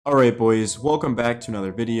Alright boys, welcome back to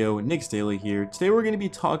another video. Knicks Daily here. Today we're going to be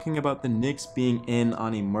talking about the Knicks being in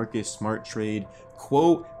on a Marcus Smart trade.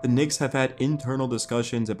 Quote, the Knicks have had internal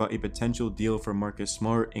discussions about a potential deal for Marcus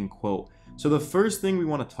Smart, end quote. So the first thing we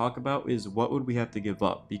want to talk about is what would we have to give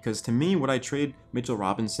up? Because to me, would I trade Mitchell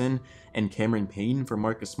Robinson and Cameron Payne for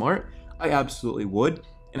Marcus Smart? I absolutely would,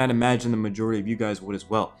 and I'd imagine the majority of you guys would as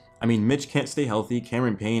well. I mean, Mitch can't stay healthy.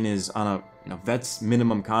 Cameron Payne is on a vet's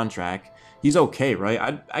minimum contract. He's okay, right?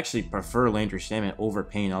 I'd actually prefer Landry Shamet over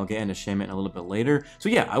Payne. I'll get into Shamet a little bit later. So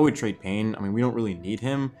yeah, I would trade Payne. I mean, we don't really need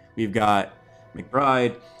him. We've got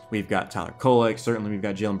McBride. We've got Tyler Kolek. Certainly, we've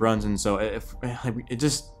got Jalen Brunson. So it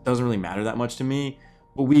just doesn't really matter that much to me.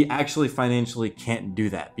 But we actually financially can't do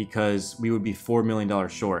that because we would be $4 million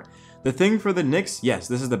short. The thing for the Knicks, yes,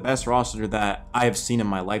 this is the best roster that I have seen in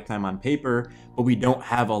my lifetime on paper, but we don't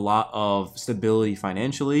have a lot of stability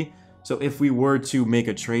financially. So if we were to make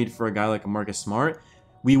a trade for a guy like a Marcus Smart,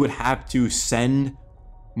 we would have to send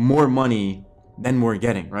more money than we're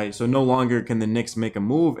getting, right? So no longer can the Knicks make a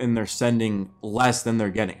move and they're sending less than they're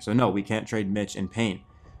getting. So no, we can't trade Mitch and Payne.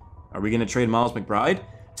 Are we going to trade Miles McBride?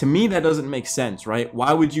 To me, that doesn't make sense, right?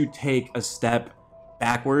 Why would you take a step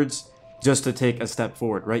backwards just to take a step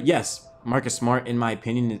forward, right? Yes, Marcus Smart, in my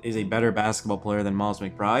opinion, is a better basketball player than Miles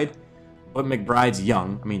McBride, but McBride's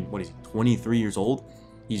young. I mean, what is he, 23 years old?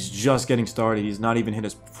 He's just getting started. He's not even hit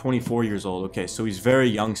his 24 years old. Okay, so he's very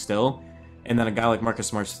young still. And then a guy like Marcus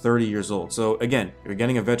Smart's 30 years old. So again, you're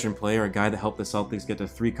getting a veteran player, a guy that helped the Celtics get to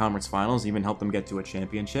 3 conference finals, even helped them get to a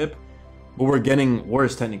championship. But we're getting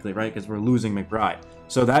worse technically, right? Because we're losing McBride.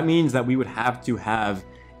 So that means that we would have to have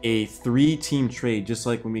a 3-team trade, just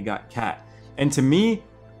like when we got Cat. And to me,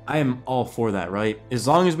 I am all for that, right? As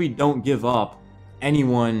long as we don't give up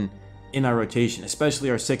anyone in our rotation, especially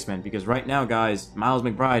our 6th man, because right now, guys, Miles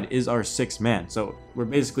McBride is our 6th man. So we're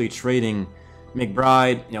basically trading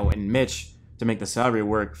McBride, and Mitch to make the salary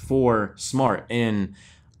work for Smart. And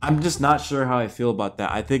I'm just not sure how I feel about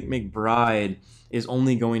that. I think McBride is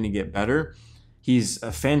only going to get better. He's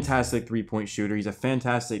a fantastic 3-point shooter. He's a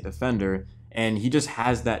fantastic defender, and he just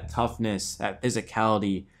has that toughness, that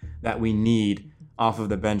physicality that we need off of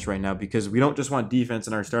the bench right now, because we don't just want defense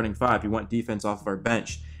in our starting 5. We want defense off of our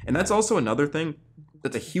bench. And that's also another thing.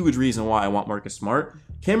 That's a huge reason why I want Marcus Smart.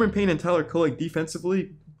 Cameron Payne and Tyler Kolek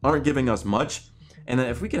defensively aren't giving us much. And then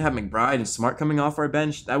if we could have McBride and Smart coming off our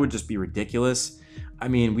bench, that would just be ridiculous. I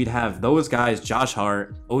mean, we'd have those guys, Josh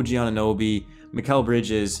Hart, OG Anunoby, Mikal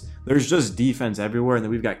Bridges. There's just defense everywhere. And then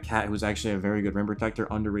we've got Cat, who's actually a very good rim protector,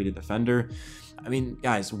 underrated defender. I mean,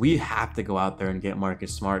 guys, we have to go out there and get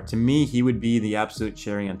Marcus Smart. To me, he would be the absolute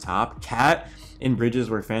cherry on top. Cat and Bridges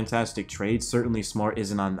were fantastic trades. Certainly Smart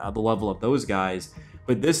isn't on the level of those guys.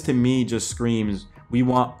 But this, to me, just screams, we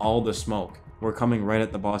want all the smoke. We're coming right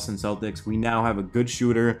at the Boston Celtics. We now have a good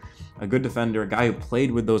shooter, a good defender, a guy who played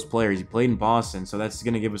with those players. He played in Boston, so that's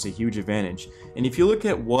going to give us a huge advantage. And if you look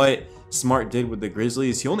at what Smart did with the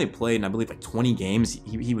Grizzlies, he only played, I believe, like 20 games.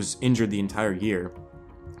 He was injured the entire year.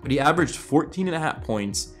 But he averaged 14.5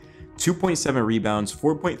 points, 2.7 rebounds,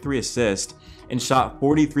 4.3 assists, and shot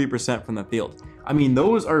 43% from the field. I mean,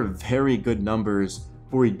 those are very good numbers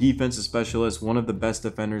for a defensive specialist, one of the best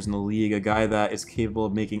defenders in the league, a guy that is capable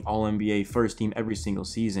of making All-NBA first team every single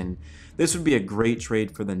season. This would be a great trade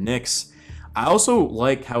for the Knicks. I also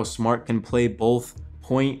like how Smart can play both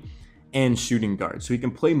point and shooting guard. So he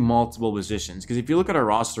can play multiple positions. Because if you look at our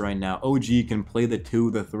roster right now, OG can play the 2,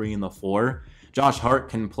 the 3, and the 4. Josh Hart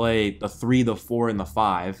can play the 3, the 4, and the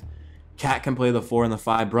 5. Cat can play the 4 and the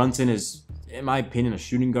 5. Brunson is, in my opinion, a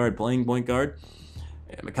shooting guard, playing point guard.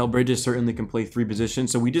 Mikal Bridges certainly can play 3 positions.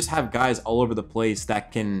 So we just have guys all over the place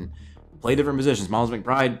that can play different positions. Miles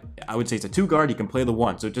McBride, I would say it's a 2 guard. He can play the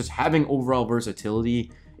 1. So just having overall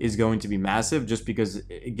versatility is going to be massive just because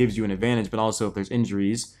it gives you an advantage, but also if there's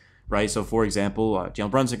injuries, right? So for example,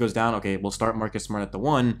 Jalen Brunson goes down. Okay, we'll start Marcus Smart at the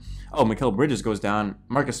 1. Oh, Mikal Bridges goes down.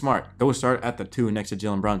 Marcus Smart, go start at the 2 next to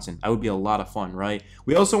Jalen Brunson. That would be a lot of fun, right?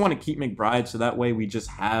 We also want to keep McBride so that way we just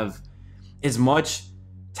have as much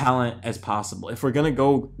talent as possible. If we're going to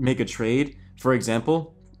go make a trade, for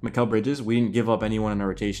example, Mikal Bridges, we didn't give up anyone in our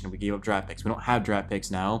rotation. We gave up draft picks. We don't have draft picks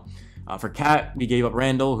now. For Cat, we gave up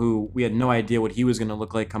Randall, who we had no idea what he was going to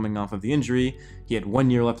look like coming off of the injury. He had 1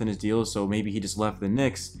 year left in his deal, so maybe he just left the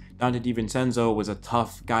Knicks. Dante DiVincenzo was a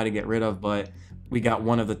tough guy to get rid of, but we got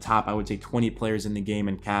one of the top, I would say, 20 players in the game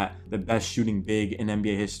in Cat, the best shooting big in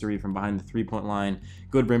NBA history from behind the 3-point line,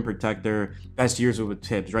 good rim protector, best years with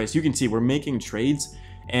Tibbs, right? So you can see we're making trades,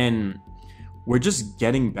 and we're just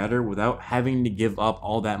getting better without having to give up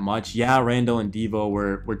all that much. Yeah, Randall and Devo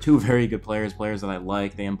were 2 very good players that I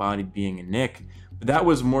like. They embodied being a Knick. But that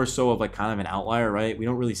was more so of like kind of an outlier, right? We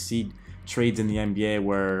don't really see trades in the NBA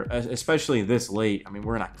where, especially this late, I mean,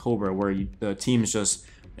 we're in October, where the team's just,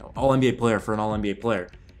 you know, all NBA player for an all NBA player.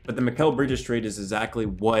 But the Mikal Bridges trade is exactly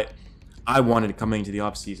what I wanted coming into the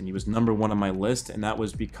offseason. He was #1 on my list, and that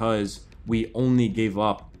was because we only gave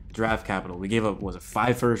up draft capital. We gave up, was it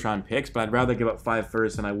 5 first-round picks? But I'd rather give up 5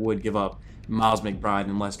 first than I would give up Miles McBride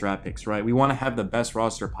and less draft picks, right? We want to have the best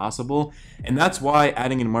roster possible, and that's why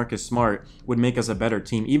adding in Marcus Smart would make us a better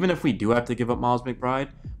team. Even if we do have to give up Miles McBride,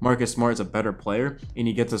 Marcus Smart is a better player, and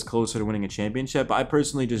he gets us closer to winning a championship. I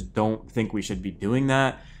personally just don't think we should be doing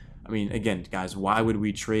that. I mean, again, guys, why would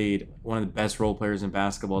we trade one of the best role players in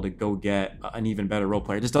basketball to go get an even better role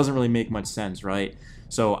player? It just doesn't really make much sense, right?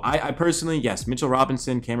 So I personally, yes, Mitchell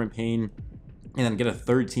Robinson, Cameron Payne, and then get a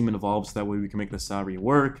third team involved so that way we can make the salary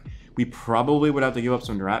work. We probably would have to give up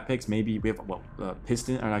some draft picks. Maybe we have, well,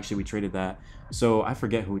 Piston, or actually we traded that. So I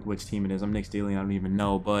forget which team it is. I'm Knicks Daily, I don't even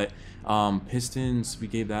know. But Pistons, we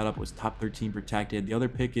gave that up. It was top 13 protected. The other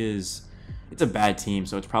pick is, it's a bad team,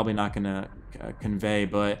 so it's probably not going to convey.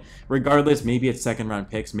 But regardless, maybe it's second-round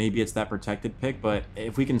picks. Maybe it's that protected pick. But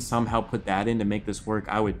if we can somehow put that in to make this work,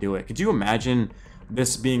 I would do it. Could you imagine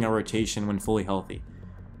this being a rotation when fully healthy?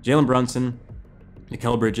 Jalen Brunson,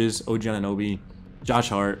 Mikal Bridges, OG Anunoby, Josh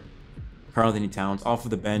Hart, Karl-Anthony Towns off of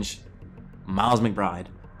the bench, Miles McBride,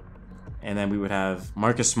 and then we would have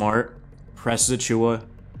Marcus Smart, Precious Achiuwa,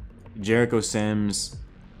 Jericho Sims,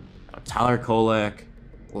 Tyler Kolek,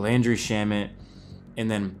 Landry Shamet, and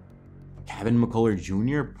then Kevin McCullough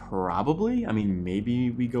Jr. probably. I mean, maybe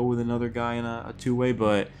we go with another guy in a two-way,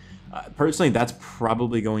 but personally, that's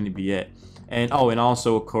probably going to be it. And oh, and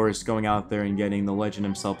also, of course, going out there and getting the legend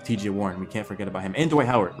himself, TJ Warren. We can't forget about him. And Dwight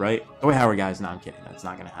Howard, right? Dwight Howard, guys. No, I'm kidding. That's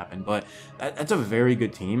not going to happen. But that's a very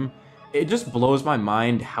good team. It just blows my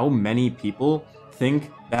mind how many people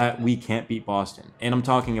think that we can't beat Boston. And I'm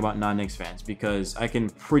talking about non-Knicks fans, because I can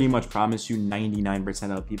pretty much promise you 99%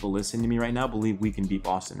 of the people listening to me right now believe we can beat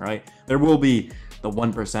Boston, right? There will be the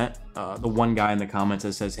 1%, the one guy in the comments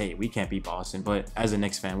that says, hey, we can't beat Boston. But as a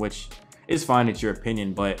Knicks fan, which is fine, it's your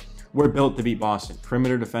opinion, but we're built to beat Boston.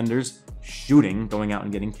 Perimeter defenders, shooting, going out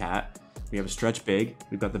and getting Cat. We have a stretch big.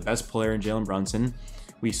 We've got the best player in Jalen Brunson.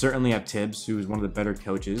 We certainly have Tibbs, who is one of the better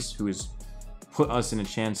coaches, who has put us in a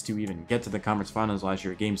chance to even get to the conference finals last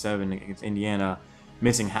year. Game 7 against Indiana,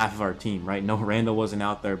 missing half of our team, right? No, Randall wasn't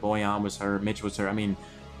out there. Boyan was hurt. Mitch was hurt. I mean,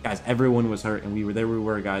 guys, everyone was hurt, and we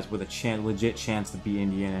were, guys, with a legit chance to beat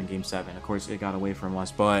Indiana in Game 7. Of course, it got away from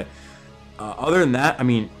us. But other than that, I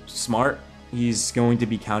mean, Smart, he's going to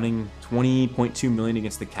be counting $20.2 million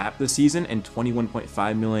against the cap this season and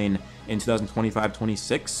 $21.5 million in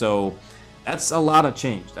 2025-26. So that's a lot of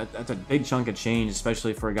change. That's a big chunk of change,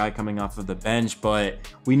 especially for a guy coming off of the bench. But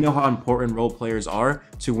we know how important role players are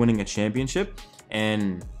to winning a championship.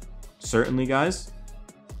 And certainly, guys,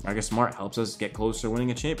 Marcus Smart helps us get closer to winning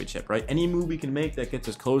a championship, right? Any move we can make that gets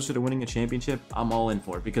us closer to winning a championship, I'm all in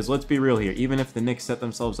for it. Because let's be real here, even if the Knicks set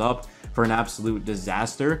themselves up for an absolute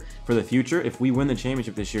disaster for the future, if we win the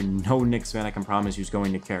championship this year, no Knicks fan, I can promise you, is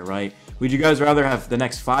going to care, right? Would you guys rather have the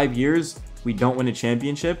next 5 years we don't win a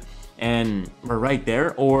championship and we're right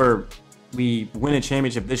there, or we win a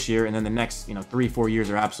championship this year and then the next, 3-4 years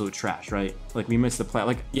are absolute trash, right? Like, we missed the play.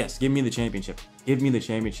 Like, yes, give me the championship. Give me the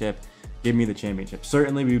championship. Give me the championship.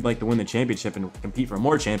 Certainly, we would like to win the championship and compete for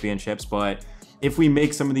more championships, but if we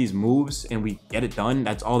make some of these moves and we get it done,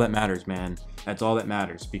 that's all that matters, man. That's all that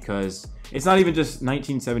matters, because it's not even just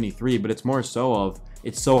 1973, but it's more so of,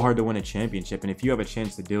 it's so hard to win a championship, and if you have a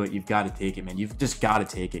chance to do it, you've got to take it, man. You've just got to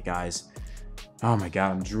take it, guys. Oh my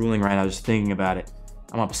God, I'm drooling right now just thinking about it.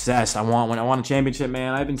 I'm obsessed. I want a championship,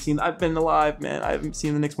 man. I've been alive, man. I haven't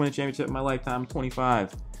seen the Knicks win a championship in my lifetime. I'm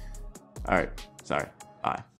 25. All right, sorry. Bye.